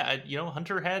mean, yeah,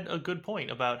 Hunter had a good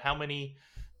point about how many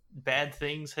bad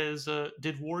things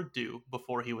did Ward do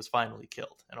before he was finally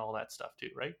killed and all that stuff too,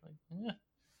 right?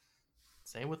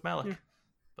 Same with Malik. Yeah.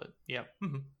 But yeah.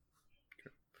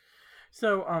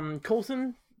 So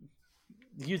Coulson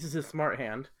uses his smart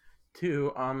hand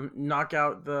to knock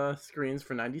out the screens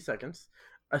for 90 seconds.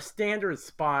 A standard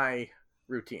spy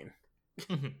routine.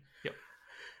 Yep.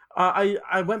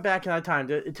 I went back and I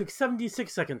timed it. It took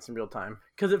 76 seconds in real time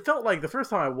because it felt like the first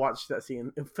time I watched that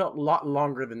scene, it felt a lot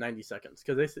longer than 90 seconds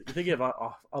because they give a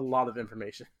lot of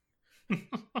information.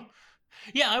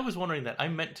 Yeah, I was wondering that. I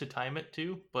meant to time it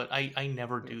too, but I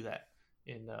never do that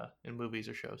in movies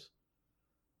or shows.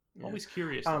 I'm always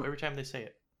curious though, every time they say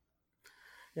it.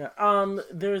 Yeah.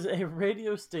 There's a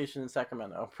radio station in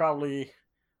Sacramento, probably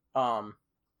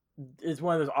it's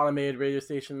one of those automated radio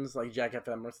stations like Jack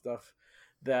FM or stuff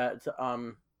that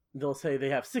they'll say they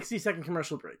have 60-second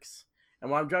commercial breaks.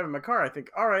 And when I'm driving my car, I think,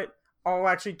 all right, I'll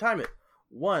actually time it.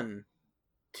 1,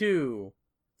 2,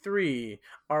 3.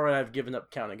 All right, I've given up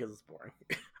counting because it's boring.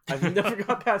 I've never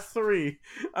got past 3.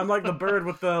 I'm like the bird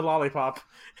with the lollipop.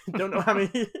 Don't know how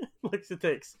many licks it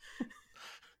takes.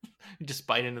 You just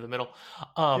bite into the middle.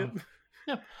 Yep.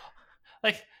 Yeah,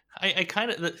 like I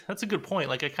kind of, that's a good point.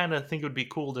 Like I kind of think it would be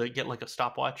cool to get like a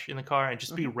stopwatch in the car and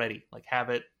just be ready. Like have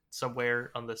it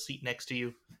somewhere on the seat next to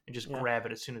you and just grab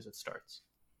it as soon as it starts.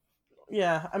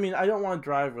 Yeah, I mean, I don't want to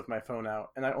drive with my phone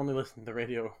out, and I only listen to the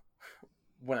radio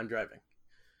when I'm driving.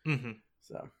 Mm-hmm.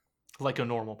 So, like a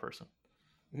normal person.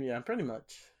 Yeah, pretty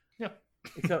much. Yeah.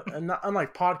 Except,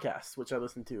 unlike podcasts, which I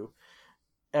listen to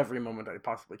every moment I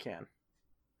possibly can.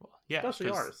 Well, yeah,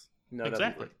 especially ours. No,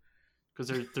 exactly.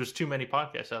 Because there's too many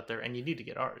podcasts out there, and you need to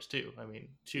get ours too. I mean,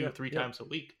 2-3 times a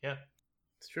week. Yeah,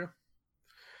 it's true.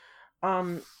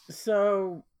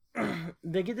 So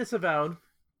they get disavowed,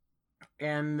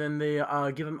 and then they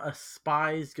give him a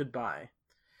spy's goodbye,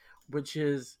 which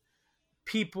is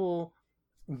people.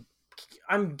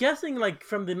 I'm guessing, like,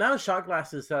 from the amount of shot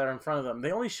glasses that are in front of them,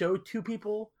 they only show 2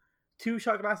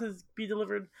 shot glasses be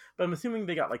delivered, but I'm assuming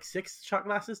they got like 6 shot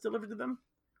glasses delivered to them.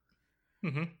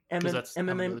 Mm-hmm. And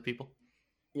then they the people.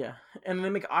 Yeah, and then they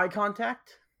make eye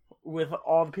contact with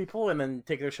all the people, and then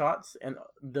take their shots, and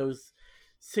those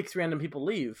 6 random people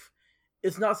leave.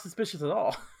 It's not suspicious at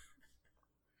all.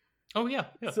 Oh yeah,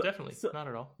 definitely not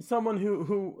at all. Someone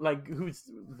who's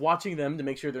watching them to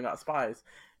make sure they're not spies.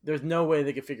 There's no way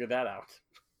they could figure that out.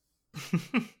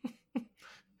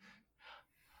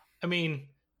 I mean,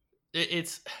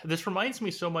 this reminds me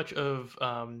so much of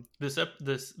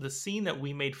the scene that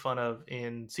we made fun of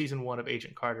in season 1 of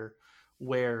Agent Carter,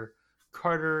 where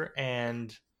Carter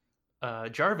and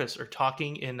Jarvis are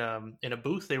talking in a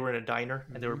booth. They were in a diner,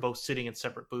 and they were both sitting in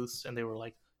separate booths, and they were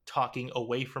like talking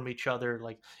away from each other.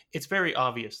 Like it's very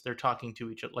obvious they're talking to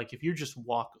each other. Like if you just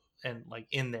walk and like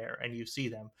in there and you see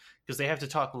them, because they have to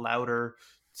talk louder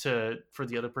for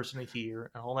the other person to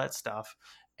hear and all that stuff.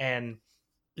 And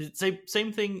it's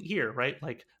same thing here, right?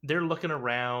 Like they're looking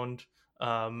around.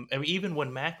 I mean, even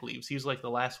when Mac leaves, he's like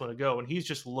the last one to go, and he's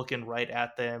just looking right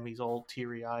at them. He's all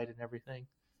teary eyed and everything.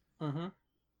 Mm-hmm.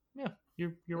 Yeah,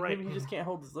 you're right. Maybe he just can't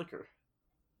hold his liquor.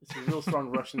 It's real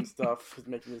strong Russian stuff is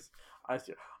making his eyes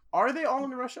tear. Are they all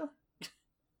in Russia?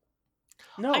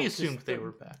 No, I assumed they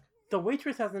were back. The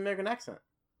waitress has an American accent.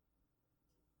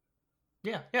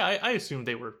 Yeah, I assumed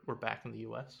they were back in the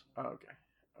U.S. Oh, okay.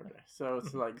 So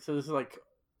it's this is like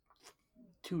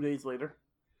 2 days later.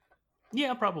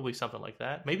 Yeah, probably something like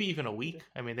that. Maybe even a week.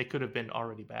 I mean, they could have been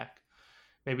already back.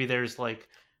 Maybe there's like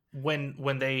when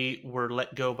they were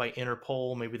let go by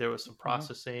Interpol. Maybe there was some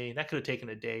processing that could have taken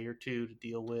a day or 2 to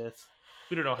deal with.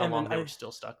 We don't know how long they were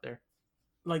still stuck there.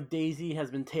 Like Daisy has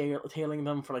been tailing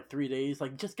them for like 3 days.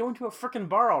 Like, just go into a freaking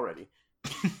bar already.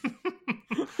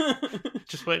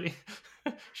 Just waiting.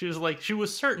 She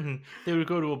was certain they would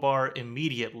go to a bar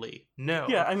immediately. No.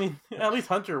 Yeah, I mean, at least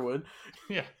Hunter would.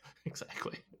 Yeah,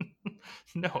 exactly.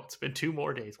 No, it's been 2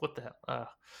 more days. What the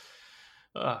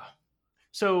hell?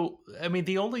 So, I mean,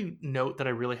 the only note that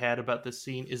I really had about this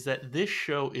scene is that this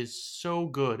show is so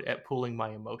good at pulling my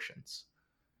emotions.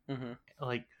 Mm-hmm.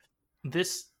 Like,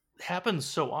 this happens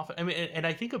so often. I mean, and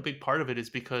I think a big part of it is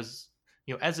because,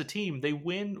 you know, as a team, they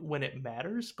win when it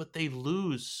matters, but they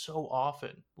lose so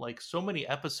often. Like, so many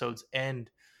episodes end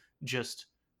just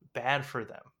bad for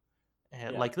them.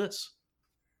 And like this.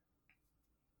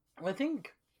 I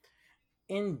think,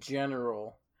 in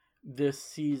general, this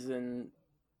season...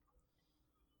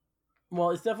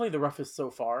 Well, it's definitely the roughest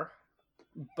so far,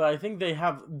 but I think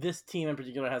this team in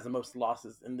particular has the most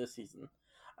losses in this season.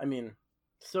 I mean,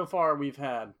 so far we've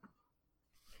had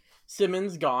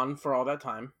Simmons gone for all that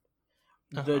time,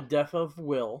 the death of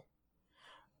Will,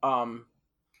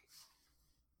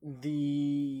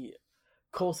 the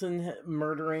Coulson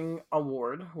murdering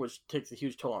award, which takes a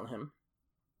huge toll on him,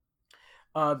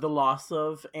 the loss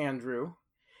of Andrew,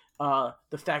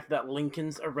 the fact that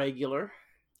Lincoln's irregular.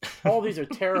 All these are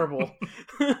terrible.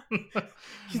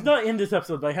 He's not in this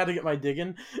episode, but I had to get my dig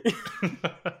in.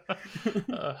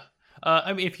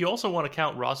 I mean, if you also want to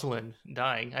count Rosalind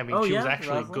dying, I mean, Oh she was yeah,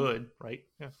 actually Rosalind. good, right?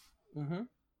 Yeah. Mm-hmm.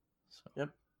 So, Yep.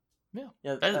 yeah,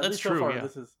 Yeah. At that's least so true. far, Yeah.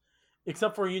 this is,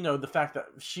 except for the fact that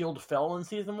Shield fell in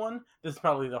season one. This is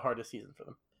probably the hardest season for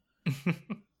them.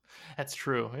 That's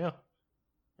true. Yeah.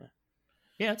 Yeah.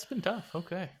 Yeah, it's been tough.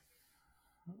 Okay.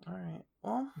 All right.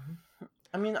 Well, Mhm.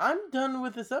 I mean, I'm done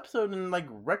with this episode in like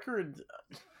record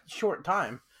short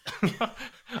time.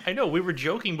 I know we were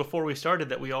joking before we started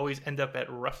that we always end up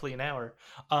at roughly an hour.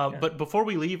 Yeah. But before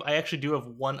we leave, I actually do have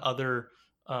one other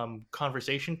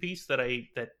conversation piece that we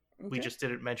Okay. just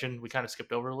didn't mention. We kind of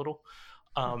skipped over a little.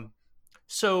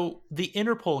 So the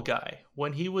Interpol guy,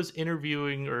 when he was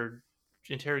interviewing or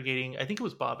interrogating, I think it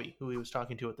was Bobby who he was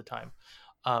talking to at the time,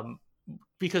 um,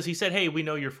 because he said, "Hey, we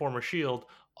know you're former Shield.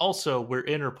 Also, we're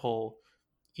Interpol.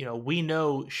 We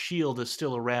know Shield is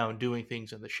still around doing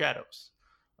things in the shadows.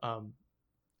 Um,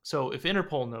 so if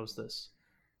Interpol knows this,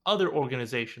 other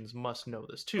organizations must know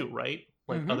this too, right?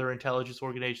 Like Mm-hmm. other intelligence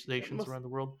organizations Most around the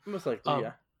world. most likely, Um,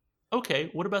 yeah. okay,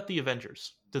 what about the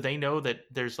Avengers? Do they know that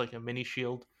there's like a mini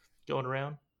Shield going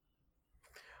around?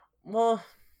 Well,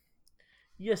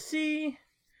 you see,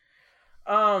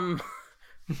 um,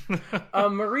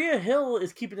 Maria Hill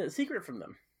is keeping it secret from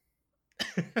them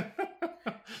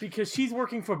because she's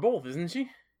working for both, isn't she?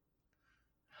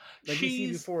 Like you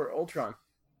see before Ultron.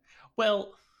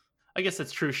 Well, I guess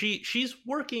that's true. She's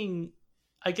working,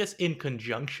 I guess, in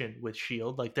conjunction with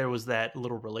Shield. Like there was that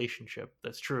little relationship.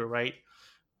 That's true, right?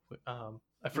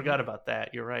 I forgot about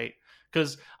that. You're right.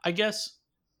 Because I guess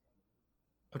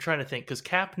I'm trying to think. Because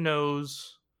Cap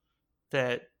knows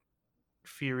that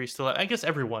Fury's still alive. I guess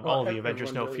everyone, Well, all of the Avengers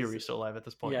everyone know knows. Fury's still alive at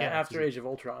this point. Yeah, Yeah, after Age of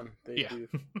Ultron, they yeah. do.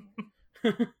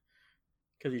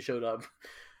 Because he showed up.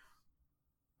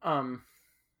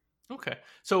 Okay.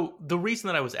 So the reason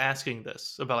that I was asking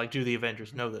this about like, do the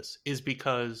Avengers know this, is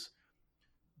because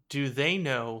do they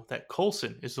know that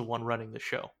Coulson is the one running the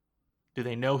show? Do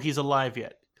they know he's alive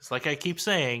yet? Because like I keep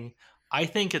saying, I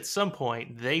think at some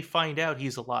point they find out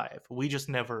he's alive. We just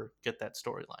never get that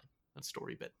storyline, that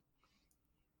story bit.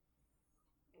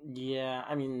 Yeah,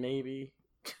 I mean, maybe.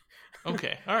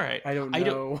 Okay, all right. I don't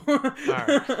know. All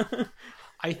right.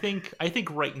 I think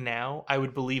right now I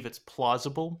would believe it's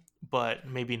plausible, but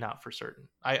maybe not for certain.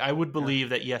 I would believe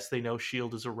that yes, they know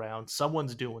Shield is around.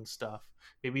 Someone's doing stuff.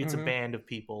 Maybe it's a band of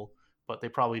people, but they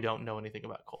probably don't know anything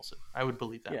about Coulson. I would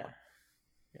believe that. Yeah. One.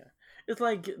 Yeah. It's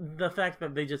like the fact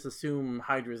that they just assume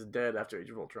Hydra's dead after Age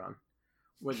of Ultron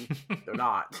when they're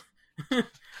not.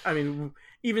 I mean,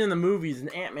 even in the movies, an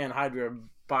Ant-Man Hydra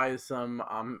buys some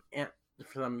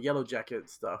Yellow Jacket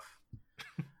stuff,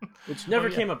 which never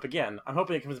came up again. I'm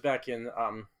hoping it comes back in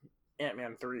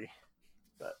Ant-Man 3.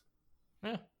 But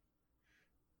yeah.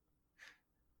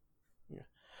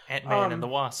 Ant-Man and the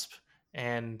Wasp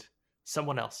and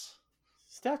someone else.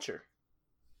 Stature,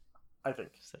 I think.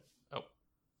 Oh.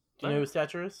 Do you know who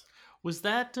Stature is? Was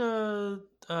that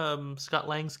Scott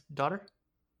Lang's daughter?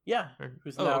 Yeah,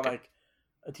 who's now like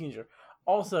a teenager.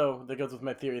 Also, that goes with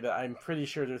my theory that I'm pretty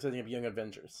sure they're setting up Young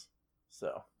Avengers.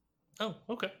 So. Oh,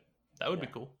 okay. That would be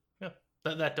cool. Yeah,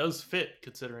 that does fit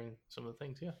considering some of the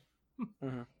things. Yeah.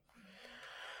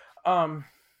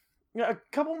 Yeah, a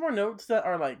couple more notes that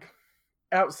are like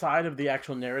outside of the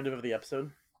actual narrative of the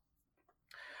episode.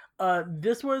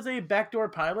 This was a backdoor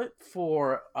pilot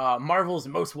for Marvel's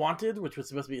Most Wanted, which was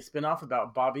supposed to be a spinoff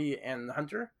about Bobby and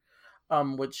Hunter,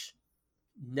 which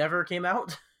never came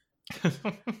out.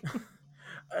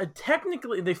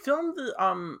 Technically, they filmed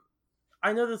the.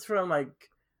 I know this from like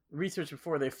research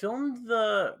before. They filmed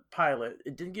the pilot.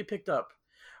 It didn't get picked up,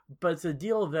 but it's a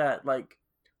deal that like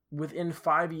within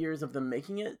 5 years of them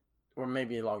making it, or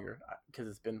maybe longer because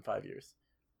it's been 5 years.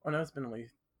 Or no, it's been only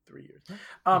 3 years.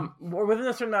 Or within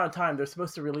a certain amount of time, they're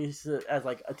supposed to release it as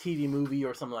like a TV movie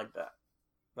or something like that,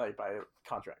 like by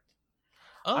contract.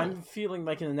 Oh. I'm feeling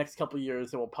like in the next couple of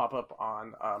years it will pop up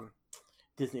on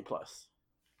Disney Plus.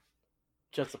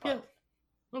 Just a pilot.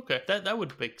 Yeah. Okay, that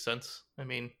would make sense. I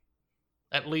mean,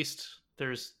 at least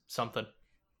there's something.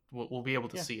 We'll be able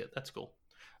to see it. That's cool.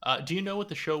 Do you know what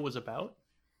the show was about?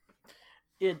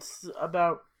 It's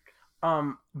about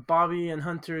Bobby and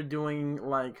Hunter doing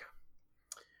like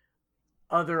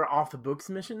other off the books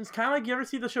missions, kind of like you ever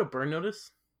see the show Burn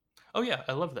Notice? Oh yeah,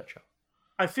 I love that show.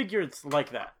 I figure it's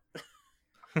like that.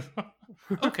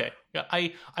 Okay, yeah,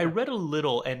 I read a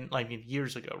little, and like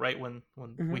years ago, right when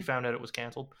we found out it was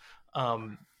canceled,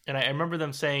 and I remember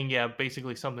them saying, yeah,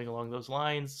 basically something along those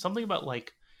lines, something about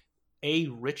like a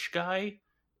rich guy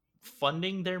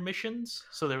funding their missions,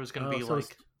 so there was going to be so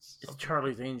like it's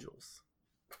Charlie's Angels.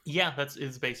 Yeah,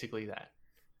 it's basically that.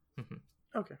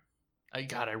 Okay.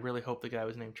 I really hope the guy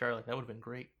was named Charlie. That would have been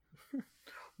great.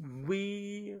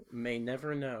 We may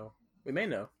never know. We may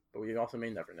know, but we also may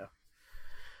never know.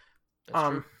 That's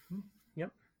true.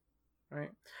 Yep. All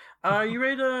right. Are you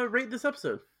ready to rate this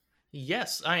episode?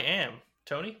 Yes, I am.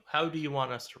 Tony, how do you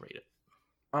want us to rate it?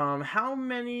 How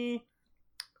many?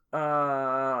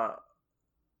 Help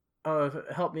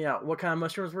me out. What kind of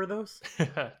mushrooms were those?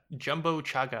 Jumbo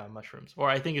chaga mushrooms, or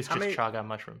I think it's just chaga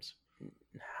mushrooms.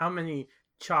 How many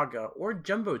chaga or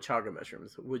jumbo chaga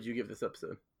mushrooms would you give this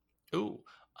episode? Ooh,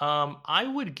 I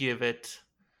would give it.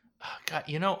 God,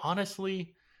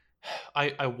 honestly,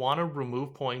 I want to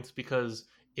remove points because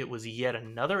it was yet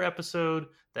another episode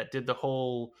that did the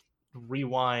whole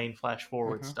rewind flash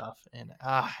forward stuff, and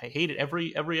I hate it.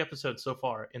 Every episode so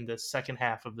far in the second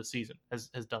half of the season has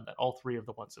done that. All three of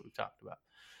the ones that we've talked about.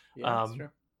 Yeah, that's true.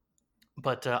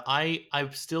 But I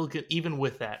still get, even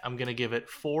with that, I'm gonna give it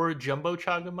 4 jumbo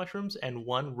chaga mushrooms and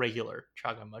 1 regular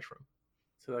chaga mushroom.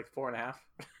 So like 4.5.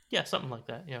 Yeah, something like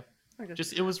that. Yeah. Okay.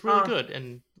 Just it was really good,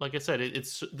 and like I said,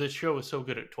 it's the show is so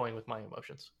good at toying with my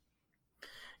emotions.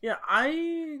 Yeah,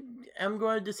 I am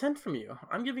going to dissent from you.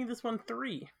 I'm giving this one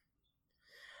 3.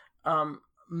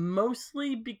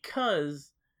 Mostly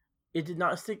because it did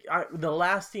not stick. The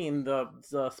last scene,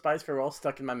 the spice farewell,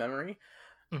 stuck in my memory.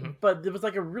 Mm-hmm. But there was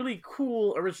like a really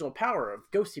cool original power of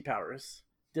ghosty powers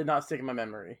did not stick in my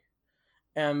memory,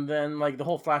 and then like the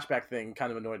whole flashback thing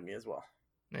kind of annoyed me as well.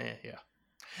 Yeah.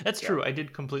 That's true. I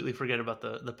did completely forget about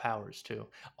the powers too.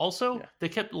 Also, they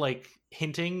kept like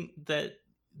hinting that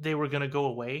they were going to go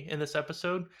away in this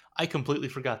episode. I completely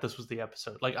forgot this was the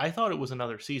episode. Like, I thought it was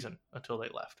another season until they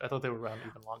left. I thought they were around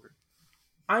even longer.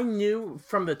 I knew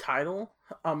from the title,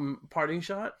 Parting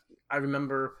Shot, I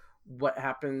remember what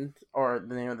happened, or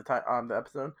the name of the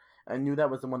episode. I knew that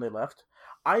was the one they left.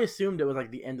 I assumed it was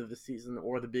like the end of the season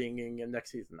or the beginning of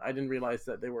next season. I didn't realize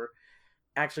that they were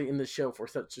actually in the show for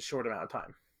such a short amount of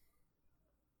time.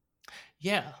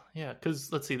 Yeah,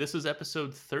 because let's see, this is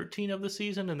episode 13 of the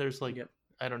season, and there's like,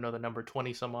 I don't know the number,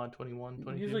 20 some odd, 21,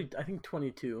 22? Usually, I think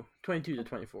 22 to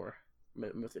 24,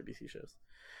 most ABC shows.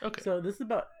 Okay. So this is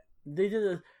about, they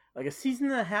did a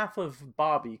season and a half of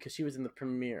Bobby, because she was in the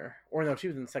premiere. Or no, she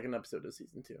was in the second episode of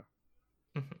season 2.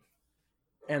 Mm-hmm.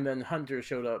 And then Hunter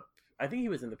showed up, I think he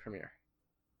was in the premiere.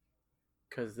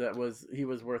 Because he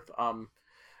was with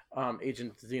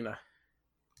Agent Xena.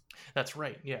 That's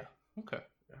right, yeah. Okay.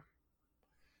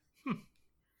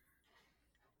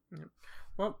 Yep.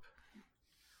 Well,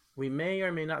 we may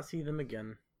or may not see them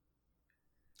again.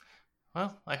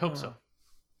 Well, I hope so.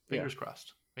 Fingers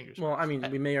crossed. Well, I mean,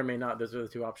 we may or may not. Those are the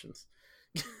 2 options.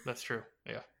 That's true.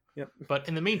 Yeah. Yep. But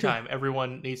in the meantime,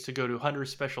 everyone needs to go to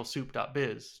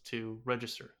hunterspecialsoup.biz to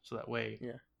register, so that way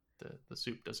the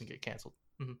soup doesn't get canceled.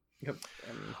 Mm-hmm. Yep.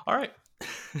 All right.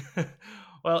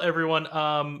 Well, everyone,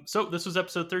 so this was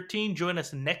episode 13. Join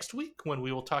us next week when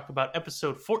we will talk about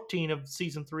episode 14 of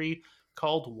season 3,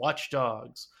 called Watch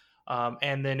Dogs.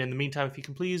 And then in the meantime, if you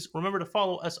can please remember to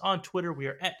follow us on Twitter. We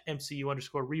are at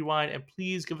MCU_rewind, and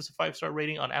please give us a 5-star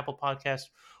rating on Apple Podcasts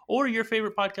or your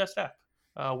favorite podcast app,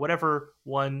 whatever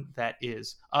one that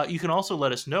is. You can also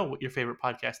let us know what your favorite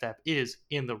podcast app is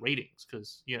in the ratings,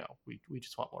 because we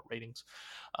just want more ratings.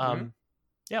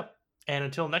 Yeah. And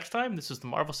until next time, this is the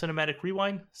Marvel Cinematic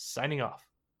Rewind signing off.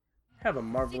 Have a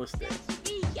marvelous day.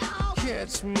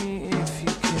 Catch me if you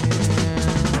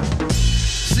can.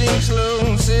 Sing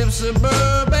slow, sip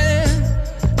suburban,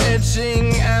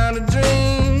 etching out a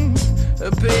dream. A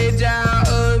page out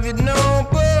of your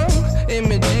notebook,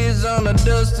 images on a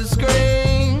dusty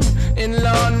screen. And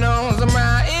Lord knows I'm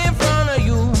right in front of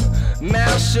you.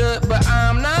 Mouth shut, but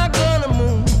I'm not gonna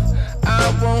move.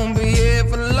 I won't be here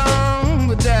for long,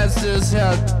 but that's just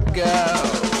how it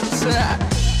goes.